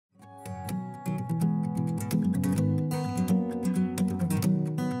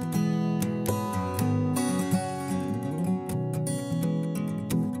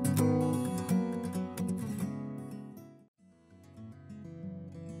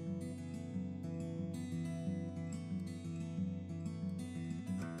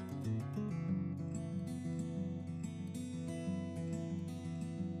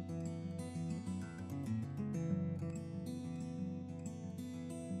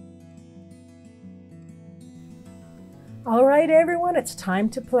All right, everyone, it's time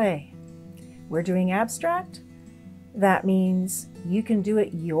to play. We're doing abstract. That means you can do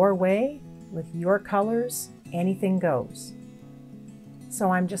it your way with your colors. Anything goes.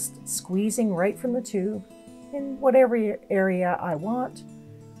 So I'm just squeezing right from the tube in whatever area I want,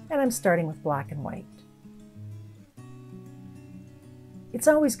 and I'm starting with black and white. It's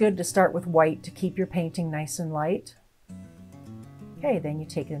always good to start with white to keep your painting nice and light. Okay, then you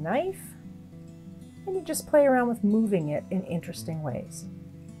take a knife and you just play around with moving it in interesting ways.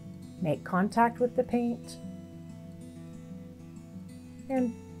 Make contact with the paint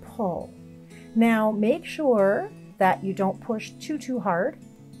and pull. Now make sure that you don't push too hard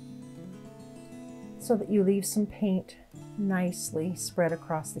so that you leave some paint nicely spread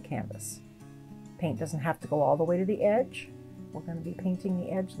across the canvas. Paint doesn't have to go all the way to the edge. We're going to be painting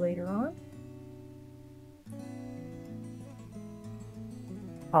the edge later on.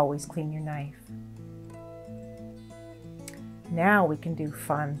 Always clean your knife. Now we can do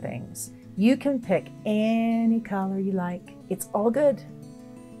fun things. You can pick any color you like. It's all good.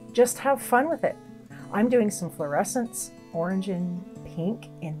 Just have fun with it. I'm doing some fluorescents, orange and pink,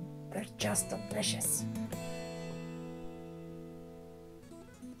 and they're just delicious.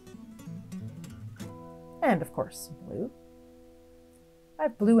 And of course, blue. I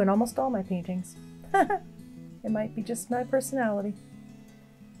have blue in almost all my paintings. It might be just my personality.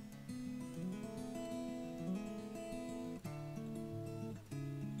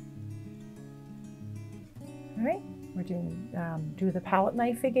 All right, we're doing do the palette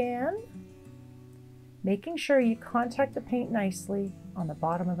knife again. Making sure you contact the paint nicely on the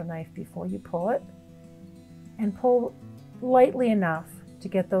bottom of the knife before you pull it, and pull lightly enough to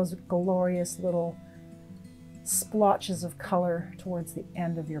get those glorious little splotches of color towards the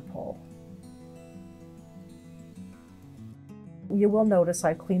end of your pull. You will notice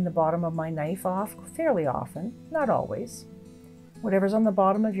I clean the bottom of my knife off fairly often, not always. Whatever's on the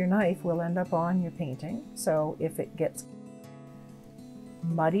bottom of your knife will end up on your painting, so if it gets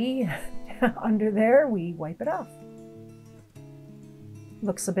muddy under there, we wipe it off.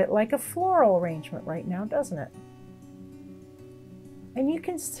 Looks a bit like a floral arrangement right now, doesn't it? And you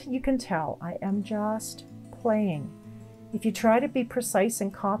can tell I am just playing. If you try to be precise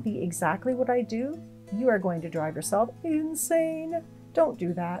and copy exactly what I do, you are going to drive yourself insane. Don't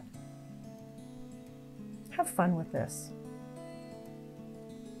do that. Have fun with this.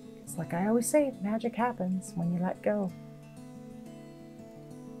 It's like I always say, magic happens when you let go.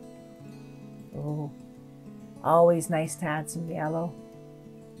 Oh, always nice to add some yellow.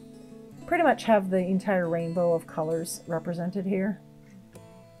 Pretty much have the entire rainbow of colors represented here.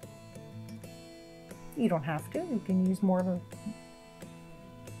 You don't have to. You can use more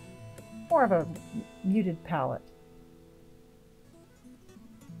of a muted palette.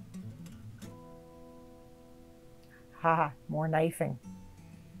 Haha, more knifing.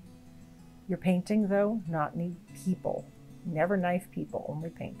 Your painting, though, not need people. Never knife people, only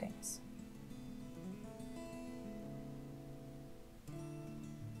paintings.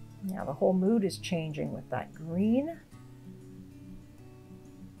 Now the whole mood is changing with that green.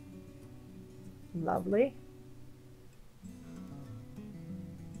 Lovely.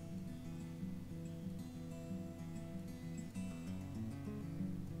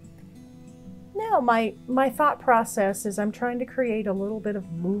 Now my thought process is I'm trying to create a little bit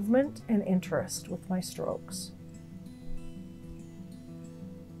of movement and interest with my strokes.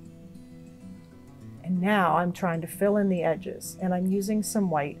 And now I'm trying to fill in the edges, and I'm using some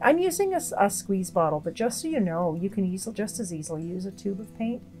white. I'm using a squeeze bottle, but just so you know, you can just as easily use a tube of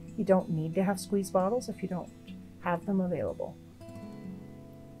paint. You don't need to have squeeze bottles if you don't have them available.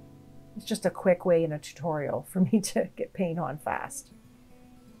 It's just a quick way in a tutorial for me to get paint on fast.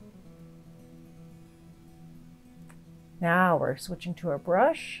 Now we're switching to a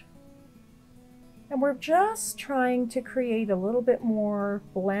brush, and we're just trying to create a little bit more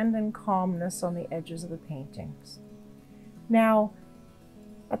blend and calmness on the edges of the paintings. Now,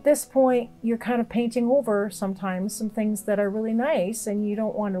 at this point, you're kind of painting over sometimes some things that are really nice and you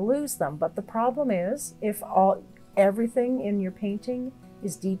don't want to lose them. But the problem is, if everything in your painting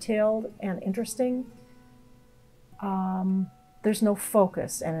is detailed and interesting, there's no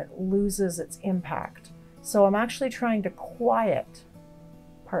focus and it loses its impact. So I'm actually trying to quiet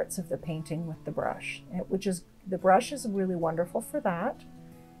parts of the painting with the brush, the brush is really wonderful for that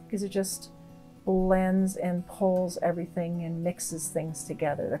because it just blends and pulls everything and mixes things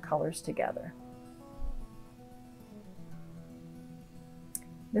together, the colors together.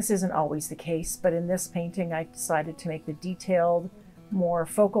 This isn't always the case, but in this painting I decided to make the detailed, more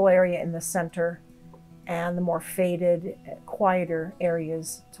focal area in the center and the more faded, quieter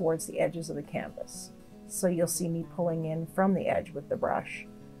areas towards the edges of the canvas. So you'll see me pulling in from the edge with the brush,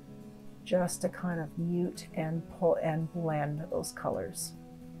 just to kind of mute and pull and blend those colors.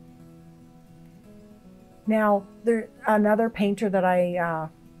 Now, another painter that I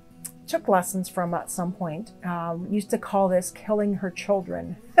took lessons from at some point used to call this killing her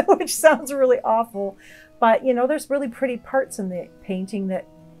children, which sounds really awful. But you know, there's really pretty parts in the painting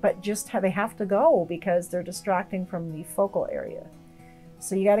but they have to go because they're distracting from the focal area.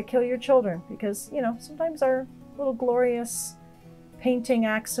 So you got to kill your children because, you know, sometimes our little glorious painting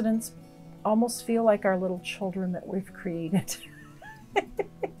accidents almost feel like our little children that we've created.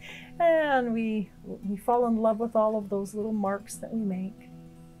 And we fall in love with all of those little marks that we make.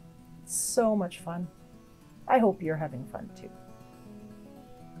 It's so much fun. I hope you're having fun too.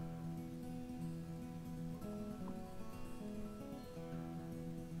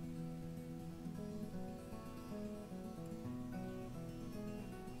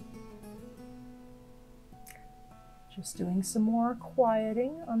 Just doing some more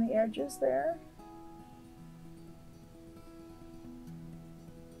quieting on the edges there.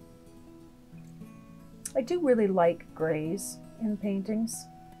 I do really like grays in paintings.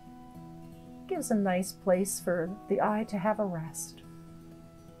 It gives a nice place for the eye to have a rest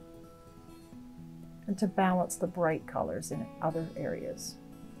and to balance the bright colors in other areas.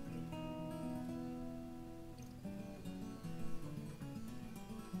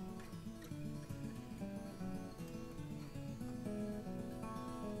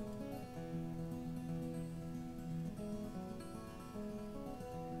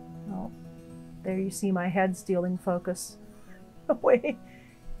 There you see my head stealing focus away.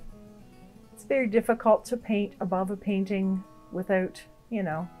 It's very difficult to paint above a painting without, you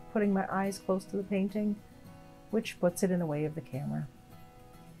know, putting my eyes close to the painting, which puts it in the way of the camera.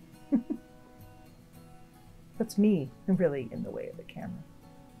 Puts me really in the way of the camera.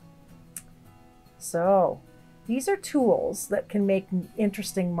 So these are tools that can make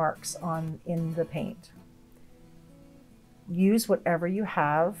interesting marks in the paint. Use whatever you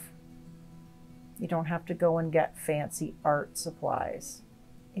have. You don't have to go and get fancy art supplies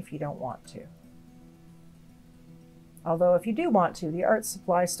if you don't want to. Although if you do want to, the art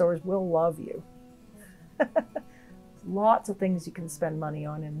supply stores will love you. Lots of things you can spend money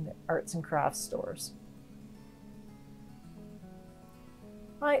on in the arts and crafts stores.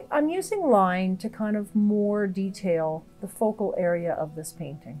 I'm using line to kind of more detail the focal area of this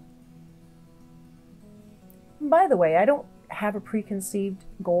painting. And by the way, I don't have a preconceived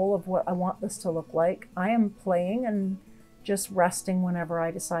goal of what I want this to look like. I am playing and just resting whenever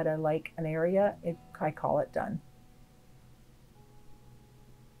I decide I like an area. I call it done.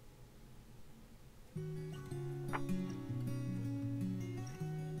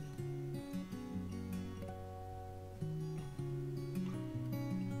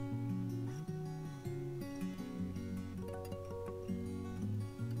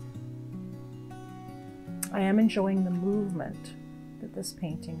 I am enjoying the movement that this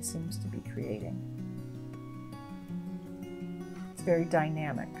painting seems to be creating. It's very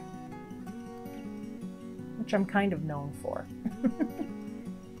dynamic, which I'm kind of known for.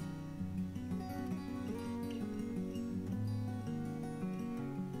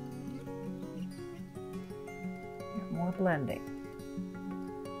 More blending.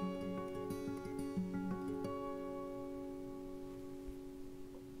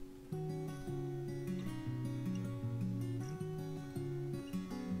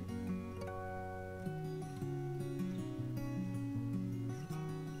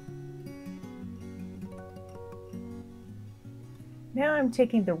 Now I'm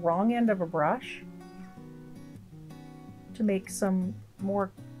taking the wrong end of a brush to make some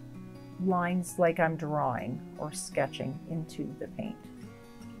more lines like I'm drawing or sketching into the paint,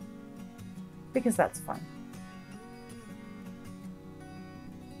 because that's fun.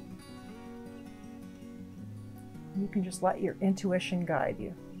 You can just let your intuition guide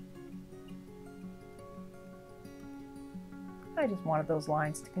you. I just wanted those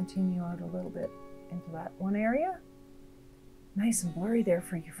lines to continue out a little bit into that one area. Nice and blurry there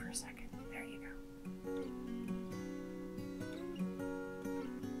for you for a second. There you go.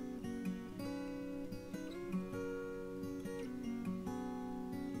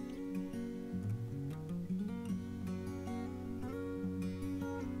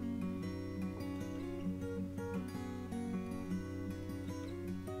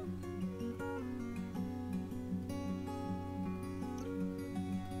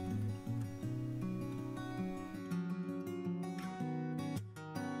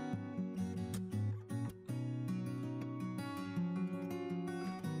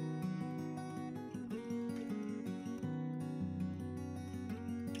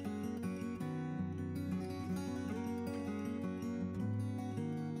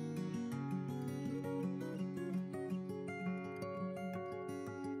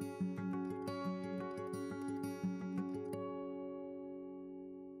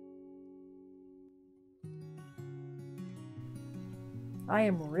 I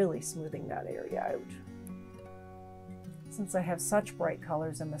am really smoothing that area out. Since I have such bright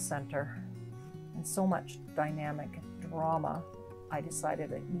colors in the center and so much dynamic drama, I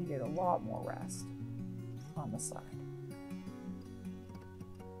decided it needed a lot more rest on the side.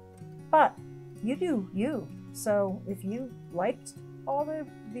 But you do you. So if you liked all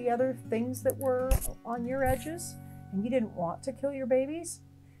the other things that were on your edges and you didn't want to kill your babies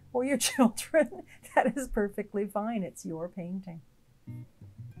or your children, that is perfectly fine. It's your painting.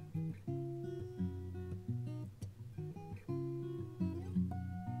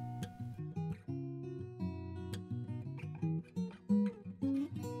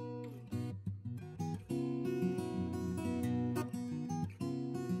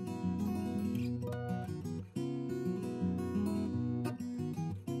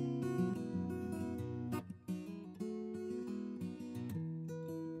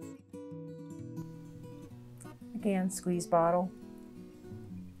 Again, squeeze bottle.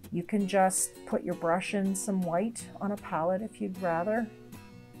 You can just put your brush in some white on a palette if you'd rather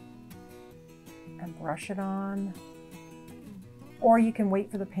and brush it on. Or you can wait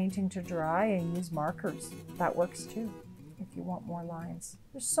for the painting to dry and use markers. That works too if you want more lines.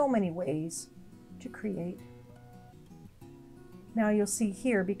 There's so many ways to create. Now you'll see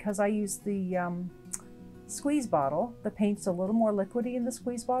here, because I use the squeeze bottle, the paint's a little more liquidy in the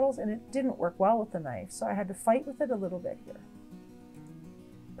squeeze bottles and it didn't work well with the knife, so I had to fight with it a little bit here.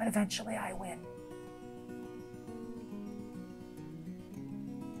 But eventually I win.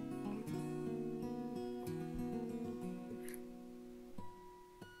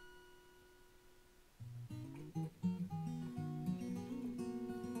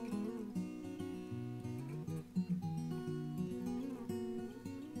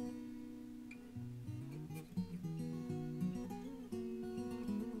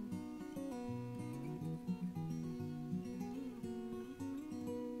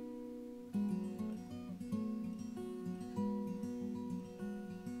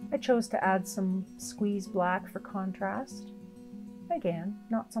 I chose to add some squeeze black for contrast. Again,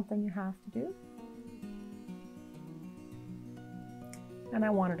 not something you have to do. And I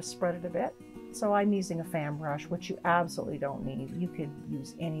wanted to spread it a bit, so I'm using a fan brush, which you absolutely don't need. You could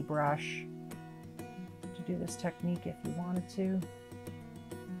use any brush to do this technique if you wanted to.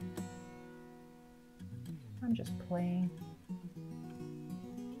 I'm just playing.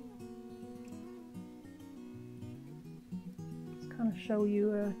 Kind of show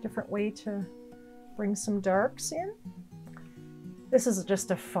you a different way to bring some darks in. This is just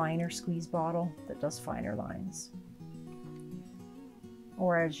a finer squeeze bottle that does finer lines.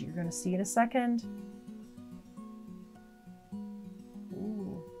 Or as you're going to see in a second.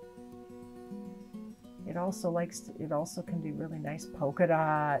 Ooh. It also can do really nice polka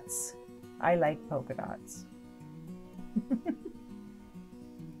dots. I like polka dots.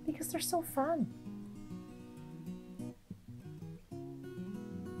 Because they're so fun.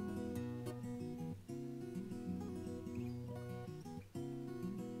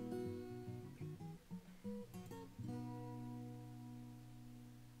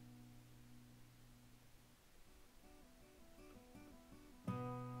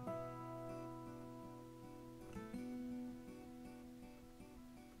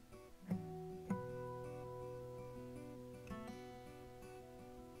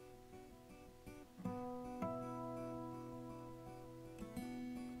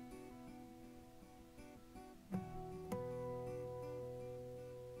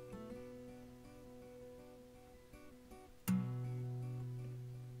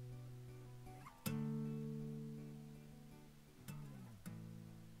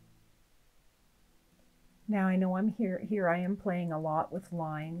 Now I know I'm here I am playing a lot with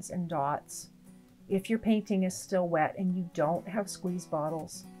lines and dots. If your painting is still wet and you don't have squeeze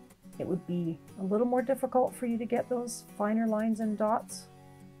bottles, it would be a little more difficult for you to get those finer lines and dots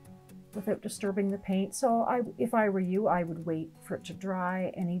without disturbing the paint. So if I were you, I would wait for it to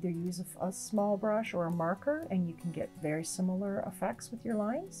dry and either use a small brush or a marker, and you can get very similar effects with your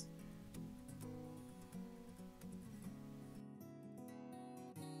lines.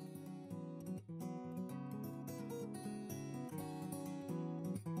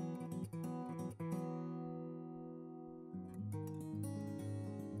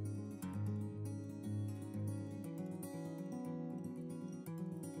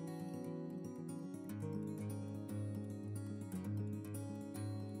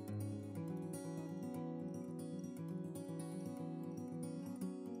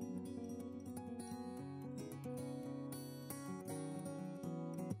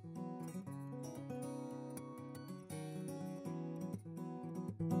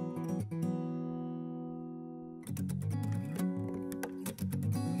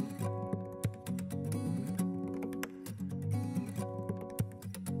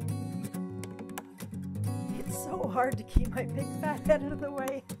 so hard to keep my big fat head out of the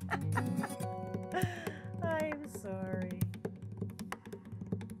way. I'm sorry.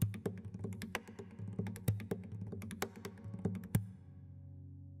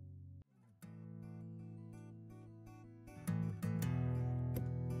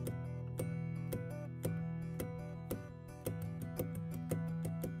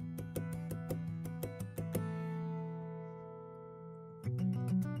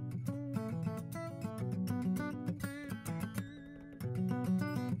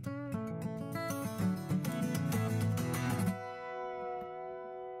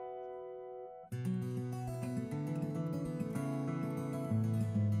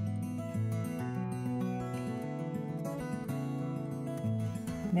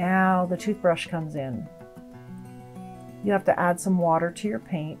 Now the toothbrush comes in. You have to add some water to your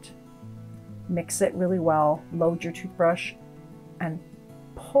paint, mix it really well, load your toothbrush, and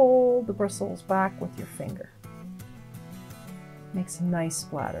pull the bristles back with your finger. Make some nice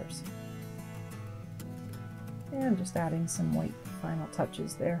splatters. And just adding some white final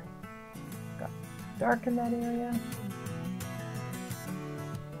touches there. Got dark in that area.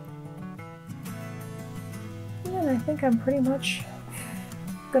 And I think I'm pretty much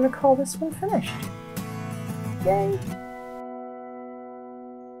gonna call this one finished. Yay!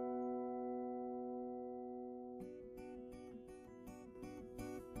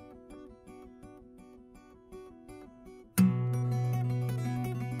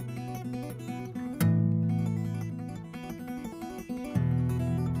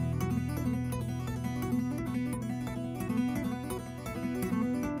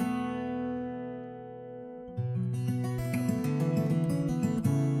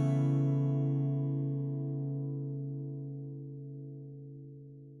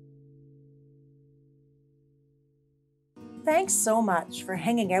 Thanks so much for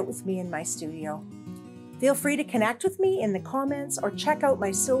hanging out with me in my studio. Feel free to connect with me in the comments or check out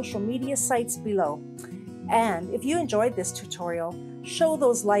my social media sites below. And if you enjoyed this tutorial, show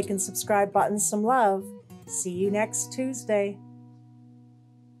those like and subscribe buttons some love. See you next Tuesday.